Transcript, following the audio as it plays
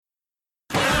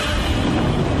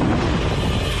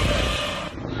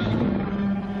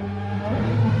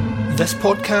This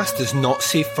podcast is not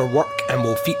safe for work and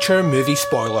will feature movie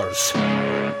spoilers.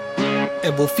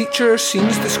 It will feature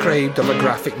scenes described of a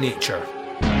graphic nature.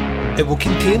 It will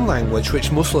contain language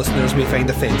which most listeners may find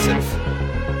offensive.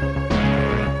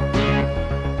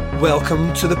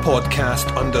 Welcome to the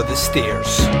podcast Under the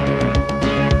Stairs.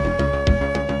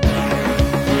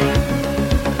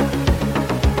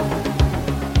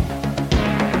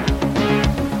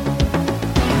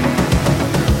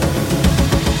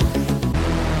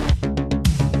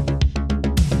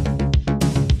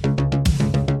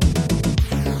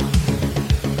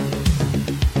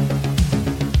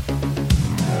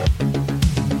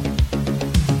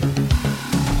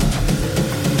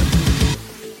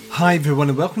 Hi everyone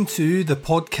and welcome to the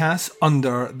podcast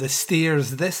Under the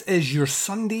Stairs. This is your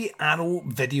Sunday Arrow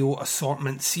video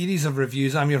assortment series of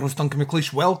reviews. I'm your host Duncan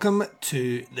McLeish. Welcome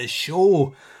to the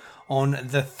show. On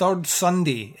the third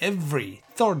Sunday, every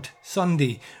third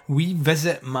Sunday, we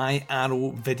visit my Arrow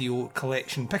video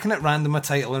collection, picking at random a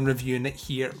title and reviewing it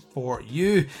here for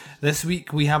you. This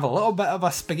week we have a little bit of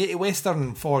a spaghetti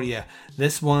western for you.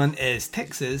 This one is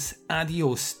Texas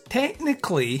Adios.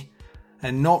 Technically,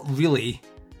 and not really,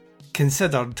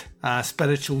 considered a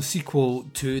spiritual sequel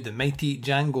to The Mighty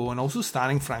Django and also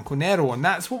starring Franco Nero, and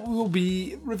that's what we will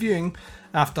be reviewing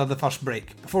after the first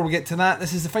break. Before we get to that,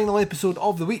 this is the final episode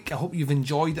of the week. I hope you've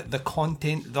enjoyed the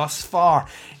content thus far.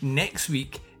 Next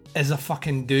week is a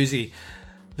fucking doozy.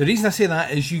 The reason I say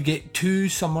that is you get 2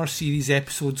 summer series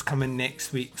episodes coming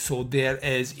next week, so there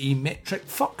is a metric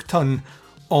fuck ton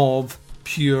of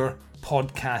pure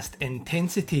podcast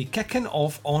intensity kicking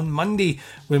off on Monday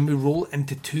when we roll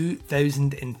into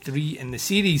 2003 in the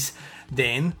series.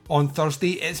 Then on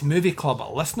Thursday it's Movie Club,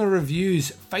 listener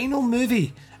reviews, final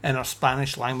movie in our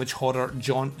Spanish language horror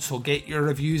jaunt, so get your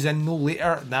reviews in no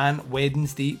later than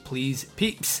Wednesday, please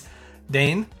peeps.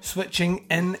 Then switching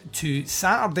into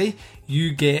Saturday,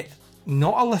 you get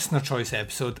not a listener choice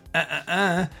episode.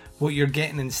 What you're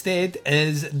getting instead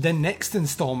is the next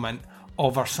instalment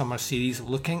of our summer series,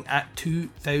 looking at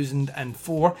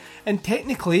 2004 and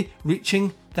technically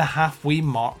reaching the halfway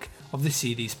mark of the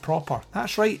series proper.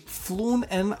 That's right, flown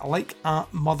in like a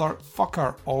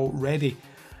motherfucker already.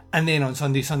 And then on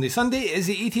Sunday is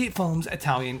the 88 Films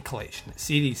Italian Collection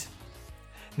series.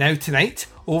 Now tonight,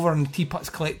 over on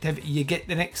Teapots Collective, you get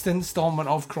the next instalment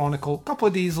of Chronicle a couple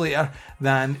of days later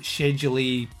than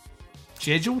scheduled.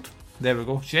 There we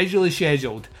go,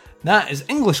 scheduled. That is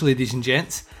English, ladies and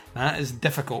gents. That is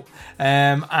difficult.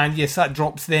 And yes, that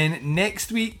drops then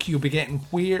next week. You'll be getting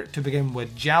Where to Begin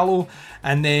with Giallo.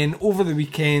 And then over the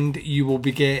weekend, you will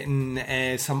be getting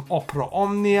some Opera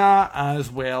Omnia,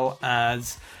 as well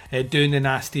as Doing the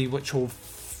Nasty, which will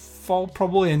fall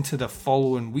probably into the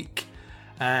following week.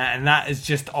 And that is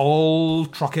just all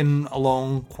trucking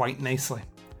along quite nicely.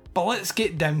 But let's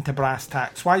get down to brass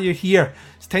tacks. While you're here,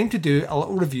 it's time to do a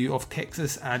little review of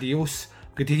Texas Adios.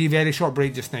 We're going to take a very short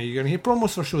break just now. You're going to hear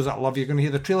promos for shows that I love. You're going to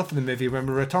hear the trailer for the movie. When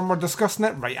we return, we're discussing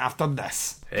it right after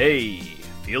this. Hey,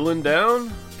 feeling down?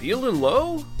 Feeling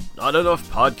low? Not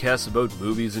enough podcasts about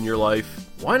movies in your life?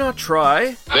 Why not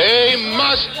try... They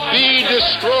must be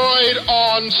destroyed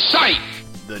on sight!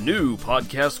 The new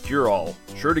Podcast Cure-All,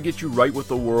 sure to get you right with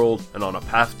the world and on a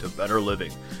path to better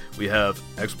living. We have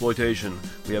exploitation,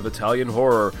 we have Italian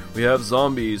horror, we have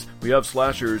zombies, we have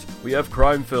slashers, we have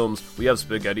crime films, we have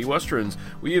spaghetti westerns,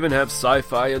 we even have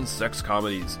sci-fi and sex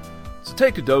comedies. So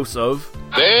take a dose of...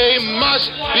 They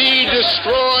must be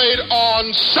destroyed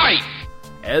on sight!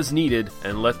 As needed,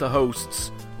 and let the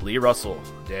hosts, Lee Russell,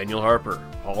 Daniel Harper,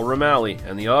 Paul Romali,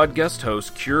 and the odd guest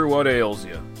host cure what ails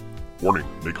you. Warning,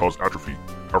 may cause atrophy,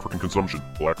 African consumption,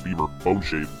 black fever, bone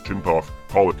shave, chin cough,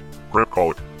 colic, cramp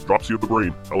colic, dropsy of the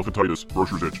brain, elephantitis,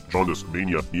 grocer's itch, jaundice,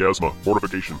 mania, miasma,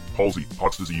 mortification, palsy,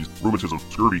 Pott's disease, rheumatism,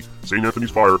 scurvy, St.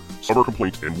 Anthony's fire, summer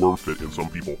complaint, and worm fit in some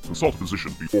people. Consult a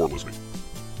physician before listening.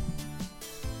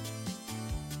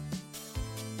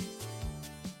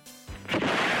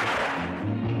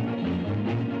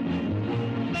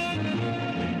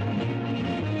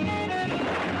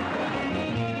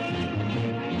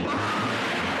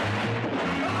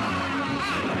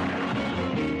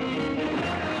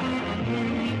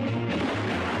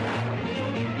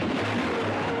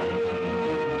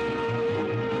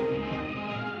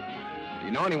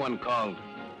 Anyone called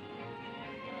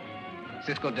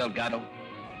Cisco Delgado?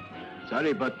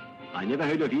 Sorry, but I never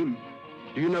heard of him.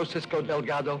 Do you know Cisco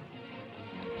Delgado?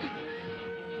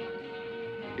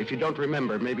 If you don't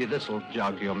remember, maybe this'll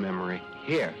jog your memory.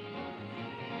 Here.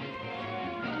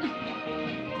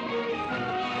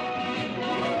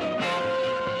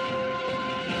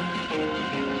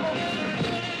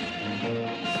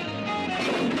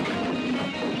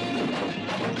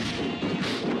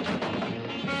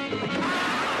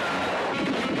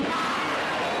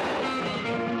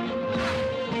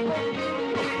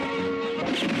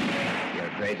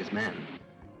 his men.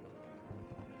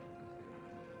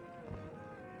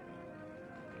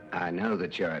 I know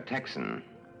that you're a Texan,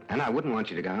 and I wouldn't want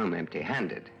you to go home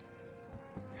empty-handed.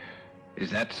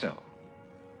 Is that so?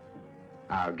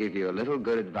 I'll give you a little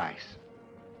good advice.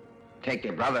 Take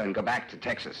your brother and go back to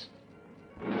Texas.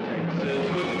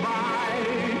 Texas, goodbye,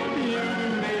 you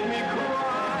made me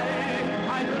cry.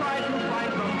 I tried to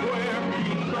find somewhere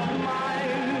peace of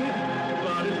mind,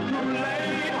 but it's too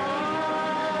late, oh,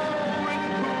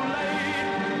 it's too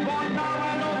late, for now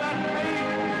I know that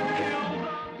fate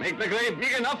kills. Make the grave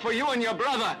big enough for you and your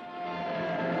brother.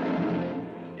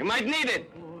 You might need it.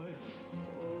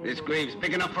 This grave's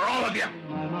big enough for all of you.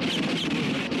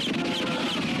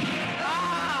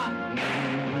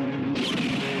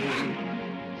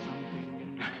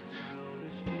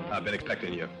 I've been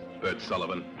expecting you, Bert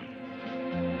Sullivan.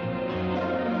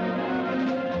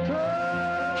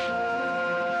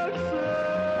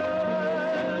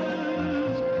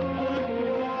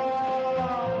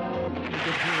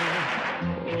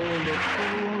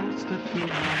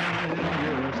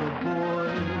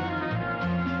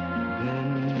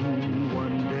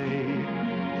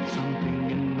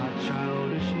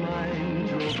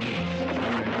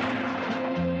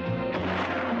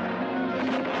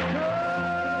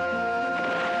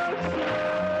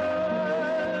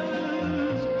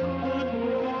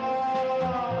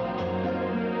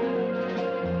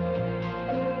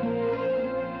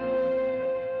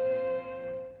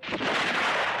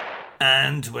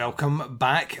 And welcome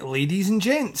back, ladies and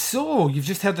gents. So, you've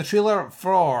just heard the trailer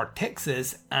for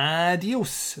Texas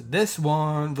Adios. This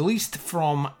one released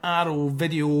from Arrow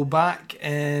Video back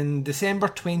in December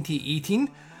 2018.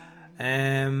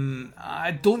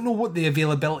 I don't know what the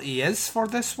availability is for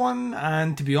this one,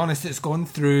 and to be honest, it's gone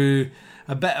through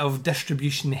a bit of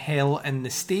distribution hell in the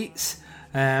States,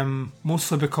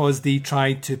 mostly because they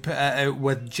tried to put it out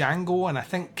with Django, and I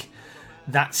think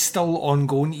that's still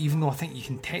ongoing, even though I think you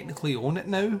can technically own it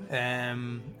now.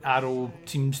 Arrow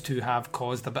seems to have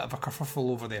caused a bit of a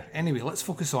kerfuffle over there. Anyway, let's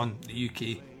focus on the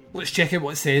UK. Let's check out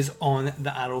what it says on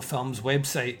the Arrow Films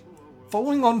website.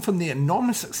 Following on from the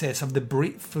enormous success of the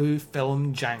breakthrough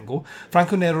film Django,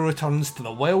 Franco Nero returns to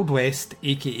the Wild West,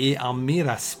 aka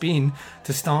Almeria, Spain,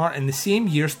 to star in the same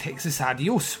year's Texas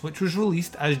Adios, which was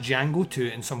released as Django 2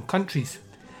 in some countries.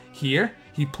 Here,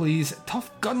 he plays tough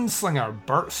gunslinger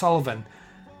Bert Sullivan,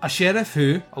 a sheriff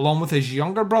who, along with his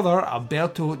younger brother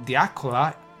Alberto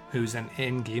D'Aquila, who's in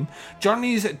Endgame,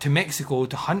 journeys to Mexico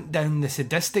to hunt down the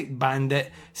sadistic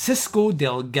bandit Cisco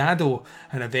Delgado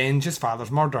and avenge his father's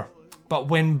murder. But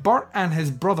when Bert and his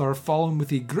brother fall in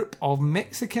with a group of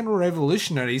Mexican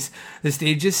revolutionaries, the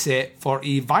stage is set for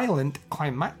a violent,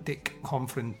 climactic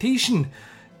confrontation.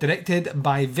 Directed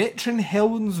by veteran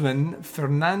helmsman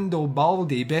Fernando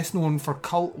Baldi, best known for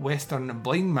cult western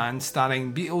Blind Man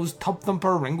starring Beatles tub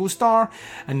thumper Ringo Starr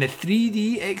and the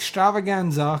 3D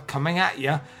extravaganza Coming At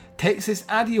Ya, Texas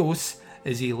Adios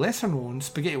is a lesser known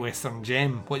spaghetti western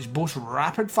gem which boasts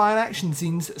rapid fire action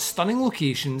scenes, stunning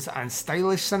locations and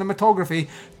stylish cinematography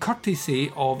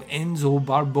courtesy of Enzo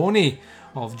Barbone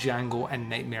of Django and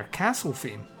Nightmare Castle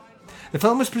fame. The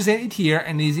film was presented here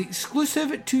in his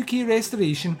exclusive 2K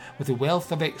restoration with a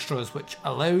wealth of extras which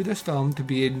allow this film to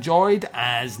be enjoyed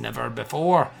as never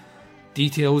before.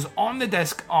 Details on the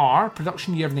disc are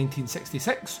production year of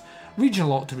 1966, region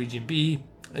lot to region B,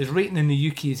 his rating in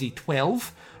the UK is a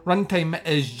 12, runtime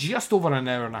is just over an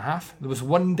hour and a half. There was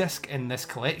one disc in this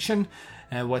collection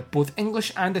with both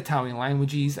English and Italian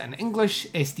languages and English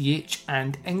SDH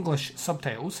and English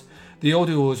subtitles. The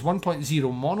audio is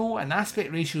 1.0 mono and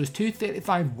aspect ratio is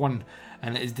 2:35:1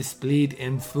 and it is displayed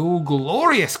in full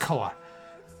glorious colour.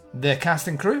 The cast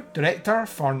and crew: director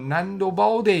Fernando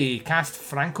Baldi, cast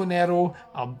Franco Nero,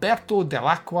 Alberto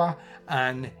Dell'Acqua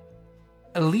and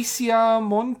Alicia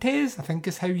Montes, I think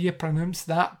is how you pronounce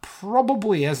that.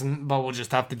 Probably isn't, but we'll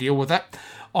just have to deal with it.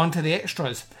 On to the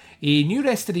extras. A new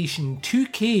restoration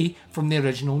 2K from the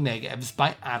original negatives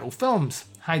by Arrow Films.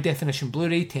 High definition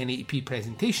Blu-ray 1080p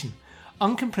presentation.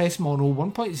 Uncompressed mono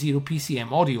 1.0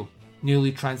 PCM audio.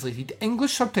 Newly translated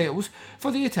English subtitles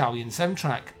for the Italian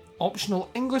soundtrack. Optional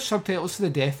English subtitles for the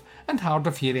deaf and hard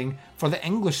of hearing for the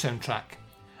English soundtrack.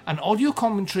 An audio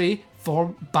commentary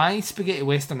by spaghetti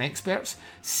western experts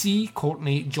C.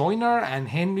 Courtney Joyner and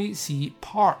Henry C.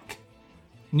 Park.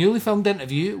 Newly filmed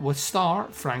interview with star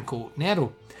Franco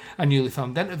Nero. A newly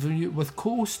filmed interview with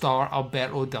co-star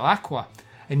Alberto Dell'Acqua.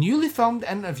 A newly filmed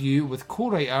interview with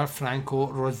co-writer Franco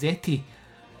Rossetti.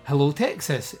 Hello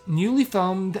Texas. Newly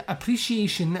filmed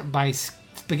appreciation by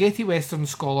spaghetti western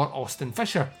scholar Austin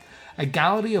Fisher. a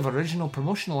gallery of original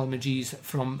promotional images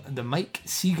from the Mike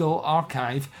Siegel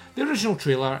archive, the original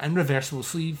trailer and reversible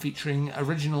sleeve featuring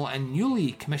original and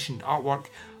newly commissioned artwork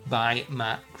by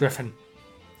Matt Griffin.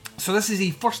 So this is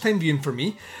a first time viewing for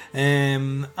me.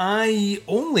 I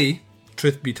only,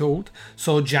 truth be told,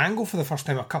 saw Django for the first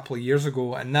time a couple of years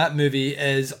ago, and that movie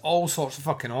is all sorts of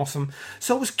fucking awesome.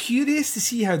 So I was curious to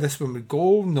see how this one would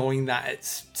go, knowing that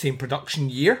it's same production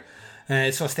year.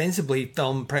 So ostensibly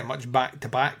filmed pretty much back to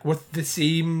back with the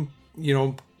same,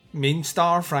 main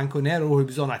star, Franco Nero, who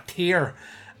was on a tear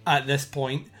at this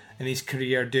point in his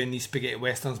career doing these spaghetti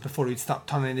westerns before he'd start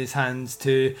turning his hands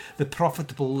to the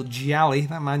profitable gialli.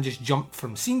 That man just jumped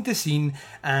from scene to scene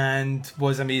and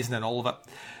was amazing in all of it.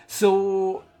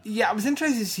 So, yeah, I was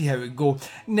interested to see how it would go.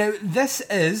 Now, this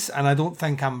is, and I don't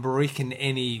think I'm breaking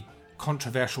any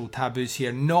controversial taboos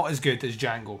here, not as good as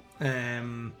Django.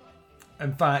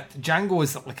 In fact, Django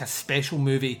is like a special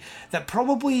movie that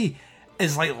probably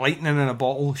is like lightning in a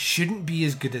bottle, shouldn't be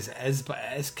as good as it is, but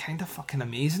it is kind of fucking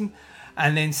amazing.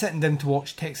 And then sitting down to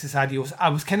watch Texas Adios, I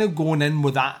was kind of going in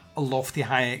with that lofty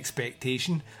high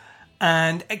expectation.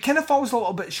 And it kind of falls a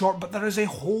little bit short, but there is a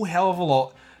whole hell of a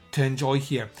lot to enjoy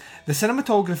here. The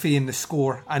cinematography and the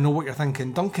score, I know what you're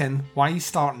thinking, Duncan, why are you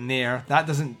starting there? That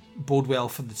doesn't bode well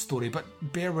for the story, but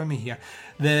bear with me here.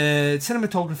 The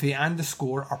cinematography and the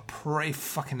score are pretty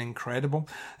fucking incredible.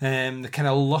 The kind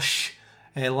of lush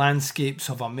landscapes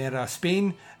of Amera,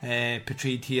 Spain,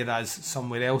 portrayed here as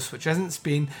somewhere else which isn't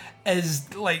Spain,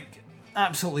 is like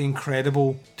absolutely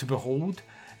incredible to behold.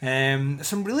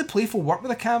 Some really playful work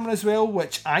with the camera as well,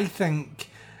 which I think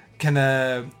kind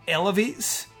of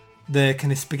elevates the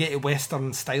kind of spaghetti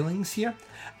western stylings here.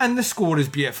 And the score is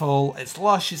beautiful, it's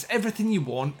lush, it's everything you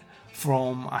want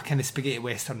from a kind of spaghetti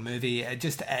western movie. It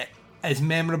is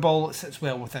memorable, it sits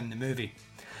well within the movie.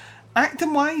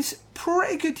 Acting wise,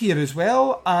 pretty good here as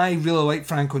well. I really like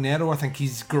Franco Nero, I think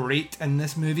he's great in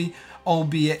this movie,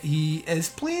 albeit he is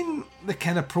playing the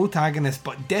kind of protagonist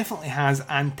but definitely has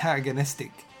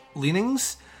antagonistic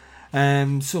leanings.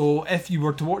 So if you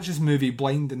were to watch this movie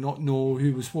blind and not know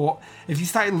who was what, if you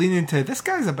started leaning to this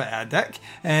guy's a bit of a dick,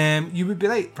 you would be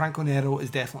right. Franco Nero is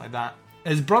definitely that.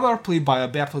 His brother, played by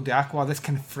Alberto D'Aqua, this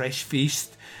kind of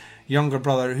fresh-faced younger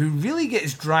brother who really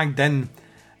gets dragged in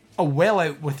well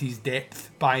out with his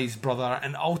depth by his brother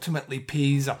and ultimately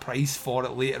pays a price for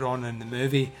it later on in the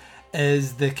movie,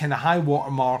 is the kind of high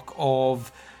watermark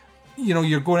of,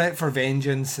 you're going out for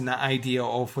vengeance, and that idea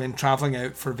of when travelling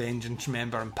out for vengeance,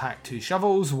 remember, and pack 2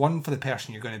 shovels, one for the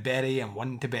person you're going to bury and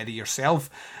one to bury yourself.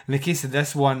 In the case of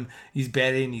this one, he's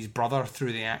burying his brother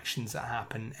through the actions that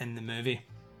happen in the movie.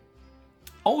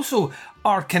 Also,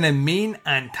 our kind of main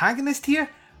antagonist here,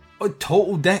 a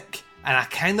total dick. And I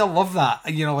kind of love that.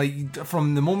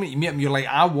 From the moment you meet him, you're like,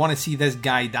 I want to see this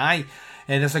guy die.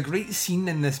 And there's a great scene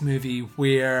in this movie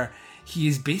where he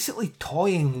is basically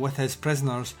toying with his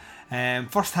prisoners.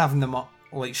 First having them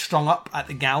strung up at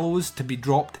the gallows to be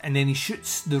dropped, and then he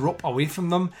shoots the rope away from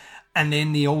them, and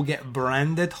then they all get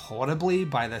branded horribly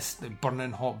by this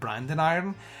burning hot branding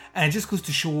iron. And it just goes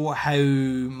to show how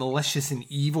malicious and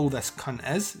evil this cunt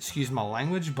is. Excuse my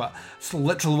language, but it's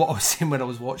literally what I was saying when I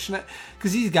was watching it.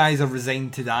 Because these guys are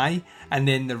resigned to die, and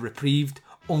then they're reprieved,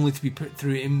 only to be put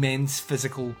through immense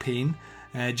physical pain,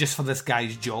 just for this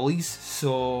guy's jollies.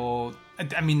 So,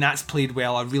 I mean, that's played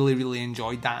well. I really, really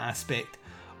enjoyed that aspect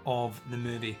of the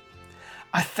movie.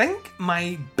 I think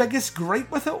my biggest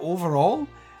gripe with it overall,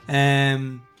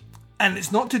 and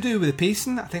it's not to do with the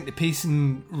pacing. I think the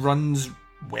pacing runs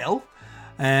well.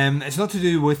 It's not to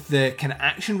do with the kind of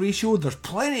action ratio. There's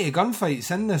plenty of gunfights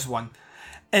in this one.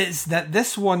 It's that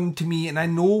this one, to me, and I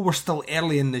know we're still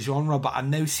early in the genre, but I've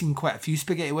now seen quite a few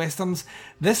spaghetti westerns,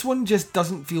 this one just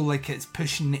doesn't feel like it's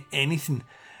pushing anything.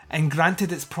 And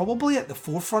granted, it's probably at the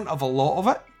forefront of a lot of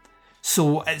it,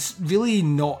 so it's really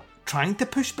not trying to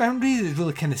push boundaries, it's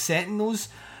really kind of setting those.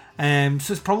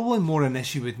 So it's probably more an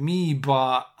issue with me,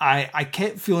 but I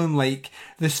kept feeling like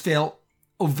this felt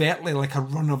overtly like a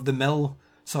run-of-the-mill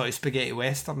sort of spaghetti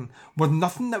western, with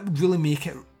nothing that would really make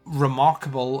it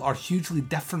remarkable or hugely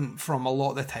different from a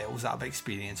lot of the titles that I've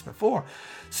experienced before.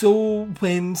 So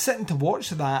when sitting to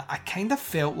watch that, I kind of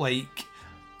felt like,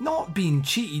 not being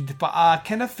cheated, but I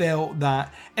kind of felt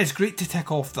that it's great to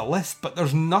tick off the list, but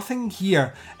there's nothing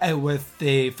here with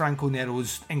Franco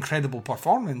Nero's incredible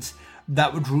performance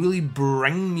that would really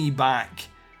bring me back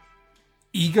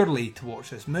eagerly to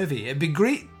watch this movie. It'd be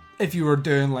great if you were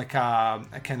doing like a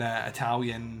kind of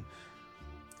Italian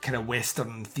kind of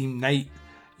western themed night.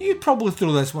 You'd probably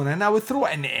throw this one in. I would throw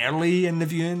it in early in the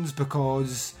viewings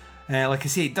because Like I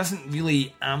say, it doesn't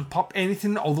really amp up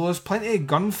anything, although there's plenty of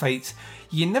gunfights.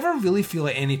 You never really feel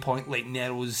at any point like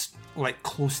Nero's like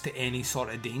close to any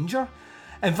sort of danger.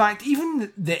 In fact,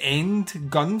 even the end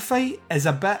gunfight is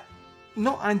a bit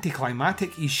not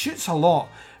anticlimactic. He shoots a lot,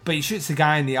 but he shoots the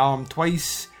guy in the arm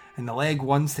twice, in the leg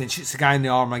once, then shoots the guy in the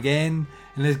arm again,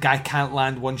 and this guy can't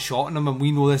land one shot on him, and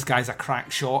we know this guy's a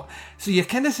crack shot. So you're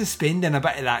kind of suspending a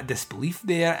bit of that disbelief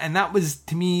there, and that was,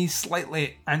 to me,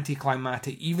 slightly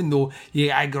anticlimactic, even though you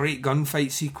get a great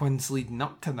gunfight sequence leading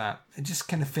up to that. It just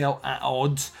kind of felt at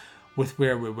odds with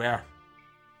where we were.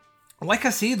 Like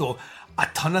I say though, a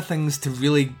ton of things to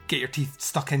really get your teeth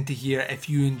stuck into here if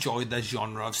you enjoyed this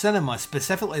genre of cinema,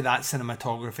 specifically that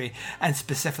cinematography and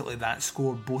specifically that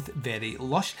score, both very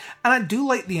lush. And I do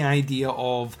like the idea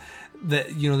of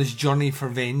this journey for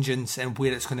vengeance and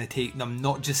where it's going to take them,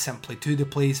 not just simply to the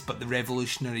place, but the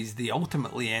revolutionaries they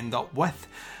ultimately end up with.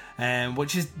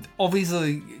 Which is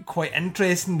obviously quite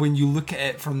interesting when you look at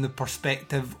it from the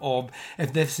perspective of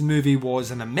if this movie was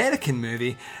an American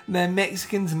movie, then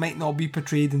Mexicans might not be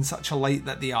portrayed in such a light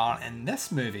that they are in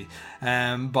this movie.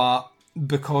 But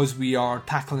because we are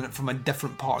tackling it from a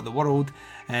different part of the world,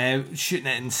 shooting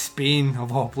it in Spain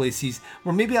of all places,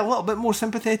 we're maybe a little bit more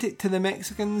sympathetic to the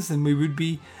Mexicans than we would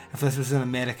be if this was an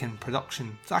American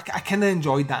production. So I kind of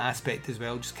enjoyed that aspect as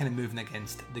well, just kind of moving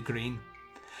against the grain.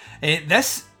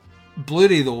 This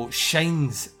Blu-ray though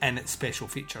shines in its special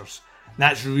features.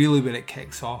 That's really where it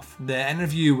kicks off. The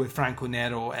interview with Franco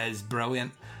Nero is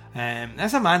brilliant.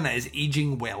 That's a man that is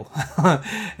aging well,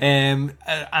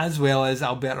 as well as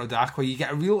Alberto D'Aqua. You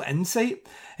get a real insight.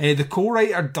 The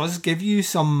co-writer does give you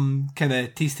some kind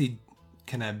of tasty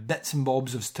kind of bits and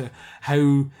bobs as to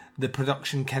how the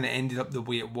production kind of ended up the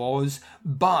way it was,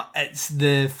 but it's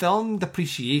the filmed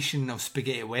appreciation of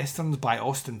spaghetti westerns by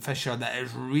Austin Fisher that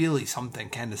is really something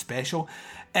kind of special.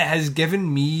 It has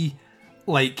given me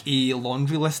like a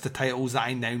laundry list of titles that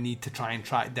I now need to try and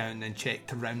track down and check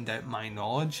to round out my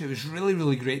knowledge. It was really,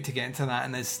 really great to get into that,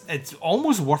 and it's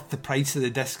almost worth the price of the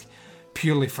disc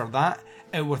purely for that,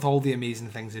 with all the amazing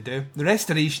things they do. The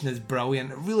restoration is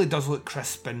brilliant. It really does look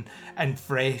crisp and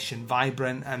fresh and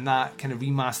vibrant, and that kind of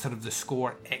remaster of the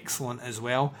score, excellent as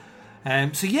well.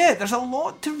 So yeah, there's a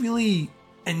lot to really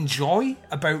enjoy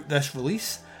about this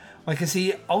release. Like I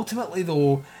say, ultimately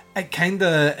though, it kind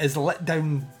of is let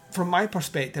down from my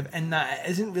perspective in that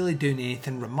it isn't really doing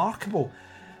anything remarkable.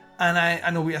 And I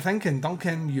know what you're thinking,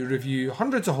 Duncan, you review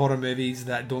hundreds of horror movies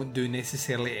that don't do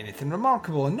necessarily anything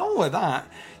remarkable, and not only that,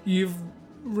 you've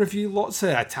reviewed lots of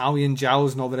Italian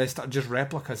giallos and all the rest that are just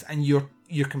replicas, and you're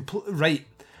completely right.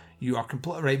 You are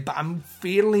completely right, but I'm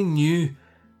fairly new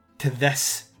to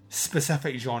this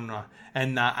specific genre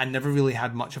in that I never really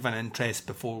had much of an interest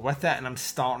before with it, and I'm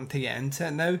starting to get into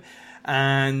it now.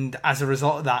 And as a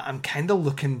result of that, I'm kind of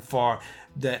looking for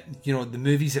the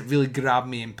movies that really grab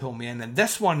me and pull me in. And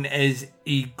this one is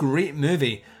a great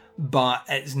movie, but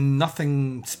it's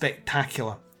nothing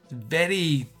spectacular.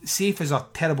 Very safe is a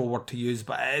terrible word to use,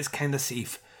 but it is kind of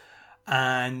safe.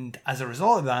 And as a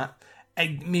result of that,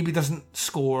 it maybe doesn't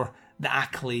score the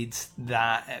accolades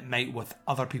that it might with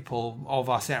other people of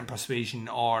a certain persuasion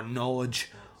or knowledge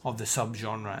of the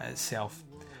subgenre itself.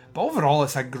 But overall,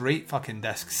 it's a great fucking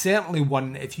disc. Certainly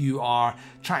one, if you are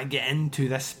trying to get into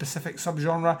this specific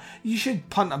subgenre, you should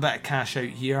punt a bit of cash out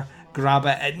here, grab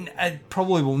it. It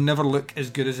probably will never look as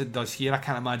good as it does here. I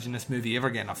can't imagine this movie ever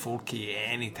getting a 4K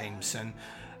anytime soon.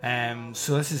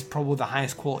 So this is probably the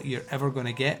highest quality you're ever going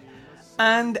to get.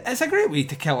 And it's a great way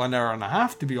to kill an hour and a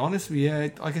half, to be honest with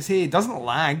you. Like I say, it doesn't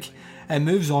lag. It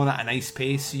moves on at a nice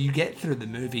pace, so you get through the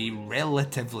movie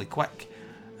relatively quick.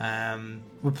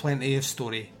 With plenty of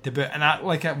story to boot, and I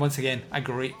like it. Once again, a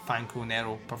great Franco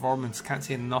Nero performance. Can't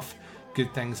say enough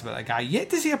good things about that guy. Yet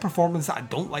to see a performance that I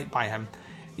don't like by him,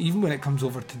 even when it comes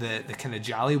over to the kind of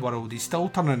jolly world, he's still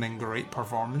turning in great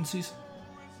performances.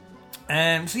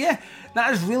 So yeah,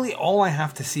 that is really all I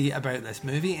have to say about this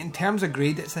movie. In terms of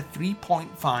grade, it's a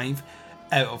 3.5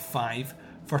 out of 5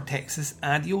 for Texas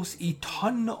Adios. A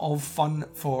ton of fun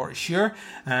for sure.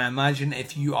 Imagine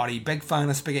if you are a big fan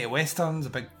of spaghetti westerns, a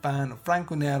big fan of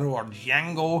Franco Nero or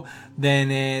Django, then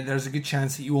there's a good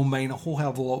chance that you will mine a whole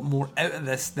hell of a lot more out of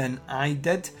this than I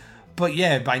did. But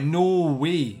yeah, by no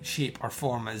way, shape or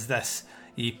form is this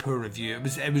a poor review.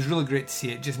 It was really great to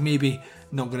see it. Just maybe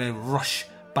not going to rush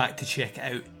back to check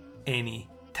it out any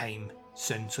time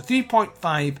soon. So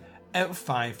 3.5 out of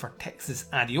 5 for Texas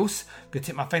Adios. I'm going to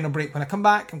take my final break. When I come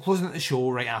back, I'm closing out the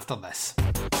show right after this.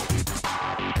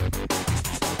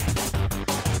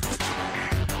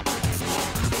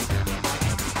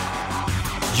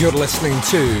 You're listening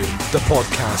to the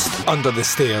podcast Under the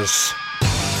Stairs.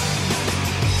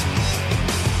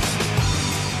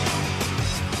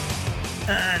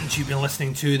 And you've been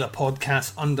listening to the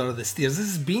podcast Under the Stairs. This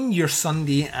has been your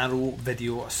Sunday Arrow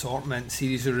video assortment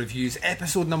series of reviews,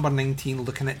 episode number 19,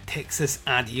 looking at Texas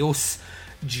Adios.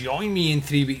 Join me in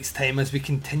 3 weeks' time as we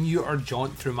continue our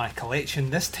jaunt through my collection,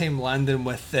 this time landing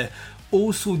with the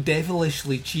oh so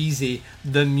devilishly cheesy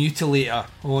The Mutilator.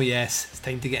 Oh yes, it's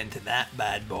time to get into that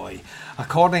bad boy.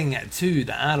 According to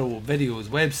the Arrow Videos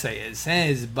website, it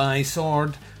says by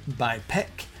sword, by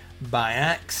pick, by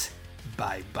axe,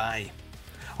 bye.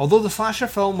 Although the slasher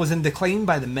film was in decline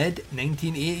by the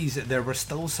mid-1980s, there were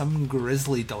still some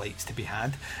grisly delights to be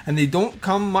had, and they don't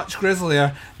come much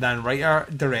grislier than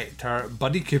writer-director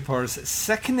Buddy Cooper's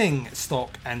sickening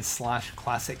stock and slash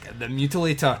classic The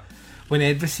Mutilator. When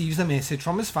Ed receives a message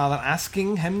from his father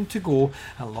asking him to go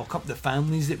and lock up the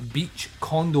family's beach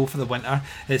condo for the winter,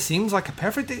 it seems like a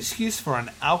perfect excuse for an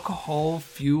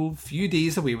alcohol-fueled few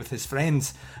days away with his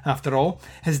friends. After all,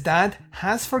 his dad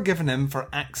has forgiven him for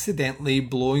accidentally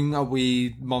blowing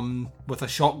away Mum with a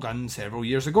shotgun several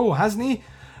years ago, hasn't he?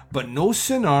 But no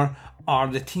sooner are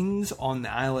the teens on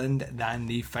the island than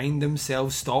they find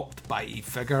themselves stopped by a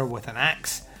figure with an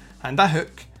axe and a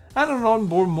hook and an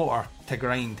onboard motor to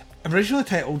grind. Originally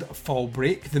titled Fall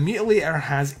Break, The Mutilator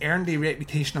has earned a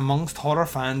reputation amongst horror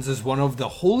fans as one of the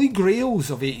holy grails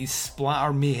of 80s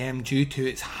splatter mayhem due to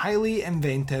its highly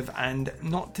inventive and,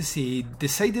 not to say,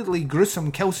 decidedly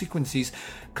gruesome kill sequences,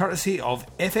 courtesy of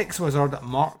FX wizard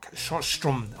Mark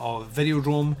Shorstrom of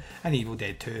Videodrome and Evil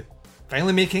Dead 2.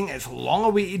 Finally making its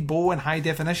long-awaited bow in high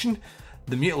definition,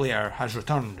 The Mutilator has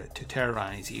returned to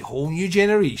terrorise a whole new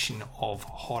generation of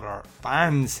horror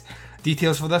fans.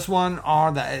 Details for this one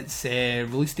are that its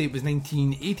release date was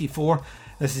 1984.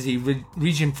 This is a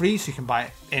region free, so you can buy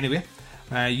it anywhere.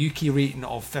 UK rating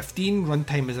of 15,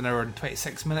 runtime is 1 hour and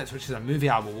 26 minutes, which is a movie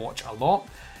I will watch a lot.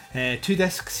 2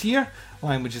 discs here,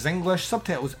 language is English,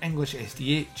 subtitles English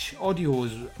SDH, audio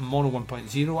is mono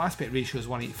 1.0, aspect ratio is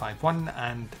 1851,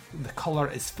 and the colour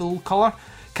is full colour.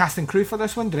 Cast and crew for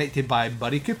this one, directed by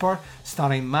Buddy Cooper,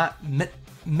 starring Matt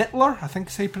Mittler, I think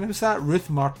is how you pronounce that, Ruth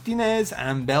Martinez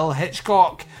and Bill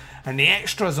Hitchcock. And the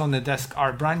extras on the disc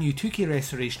are a brand new 2K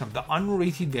restoration of the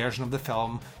unrated version of the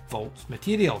film Vault's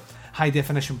material, high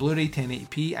definition Blu-ray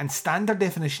 1080p and standard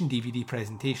definition DVD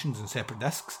presentations on separate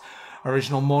discs,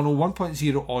 original mono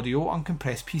 1.0 audio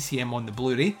uncompressed PCM on the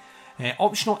Blu-ray,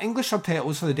 optional English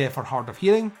subtitles for the deaf or hard of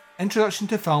hearing, introduction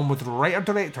to film with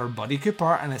writer-director Buddy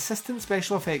Cooper and assistant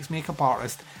special effects makeup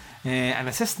artist and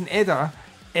assistant editor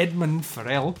Edmund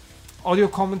Farrell, audio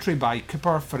commentary by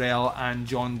Cooper, Farrell and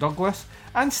John Douglas,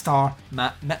 and star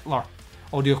Matt Mittler,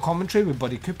 audio commentary with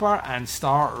Buddy Cooper and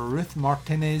star Ruth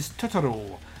Martinez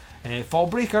Totoro.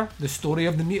 Fallbreaker, the story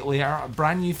of the Mutilator, a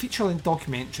brand new feature-length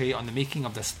documentary on the making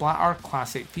of the splatter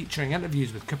classic featuring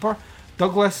interviews with Cooper,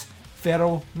 Douglas,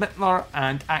 Farrell, Mittler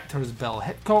and actors Bill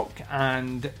Hitchcock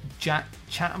and Jack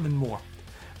Chatham and more.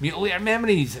 Mutilator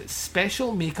Memories,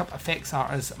 special makeup effects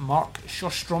artist Mark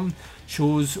Shorstrom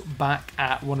shows back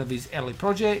at one of his early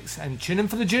projects, and Tune In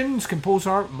for the Dunes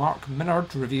composer Mark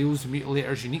Minard reveals the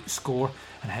Mutilator's unique score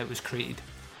and how it was created.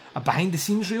 A behind the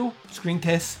scenes reel, screen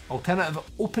tests, alternative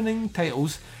opening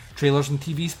titles, trailers and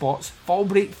TV spots, Fall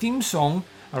Break theme song,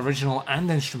 original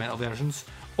and instrumental versions,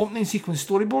 opening sequence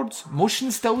storyboards,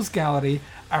 motion stills gallery,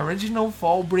 original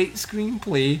Fall Break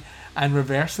screenplay, and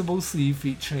reversible sleeve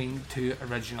featuring 2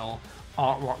 original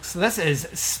artworks. So this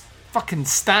is fucking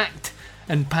stacked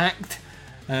and packed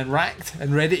and racked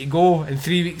and ready to go. In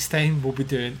 3 weeks' time, we'll be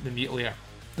doing The Mutilator.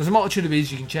 There's a multitude of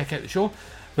ways you can check out the show.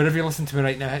 Wherever you're listening to me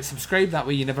right now, hit subscribe. That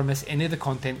way you never miss any of the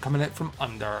content coming out from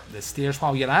Under the Stairs.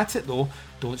 While you're at it though,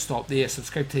 don't stop there.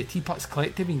 Subscribe to the Teapots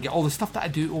Collective. You can get all the stuff that I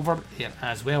do over there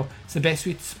as well. It's the best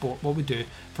way to support what we do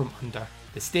from Under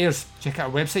the Stairs. Check out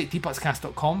our website,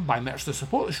 teapotscast.com. Buy merch to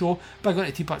support the show by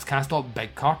going to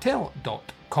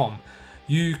teapotscast.bigcartel.com.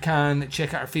 You can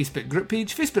check out our Facebook group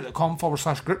page,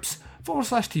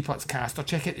 facebook.com/groups/teapotscast, or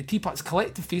check out the Teapots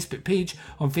Collective Facebook page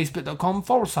on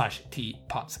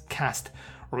facebook.com/teapotscast.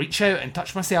 Reach out and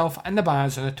touch myself and the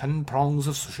Baz on the twin prongs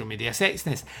of social media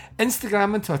sexiness.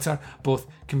 Instagram and Twitter both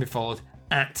can be followed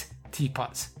at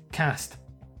TeapotsCast.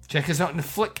 Check us out on the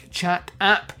Flick Chat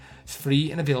app. It's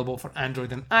free and available for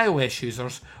Android and iOS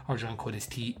users. Our join code is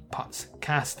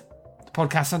TeapotsCast. The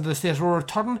podcast Under the Stairs will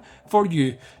return for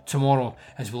you tomorrow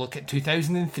as we look at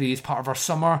 2003 as part of our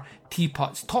summer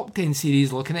Teapots Top 10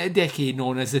 series, looking at a decade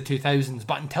known as the 2000s.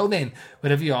 But until then,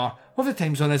 wherever you are, whatever the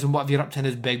time zone is and whatever you're up to in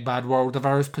this big bad world of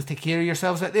ours, please take care of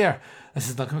yourselves out there. This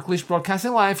is Duncan McLeish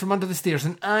broadcasting live from Under the Stairs,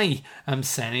 and I am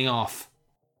signing off.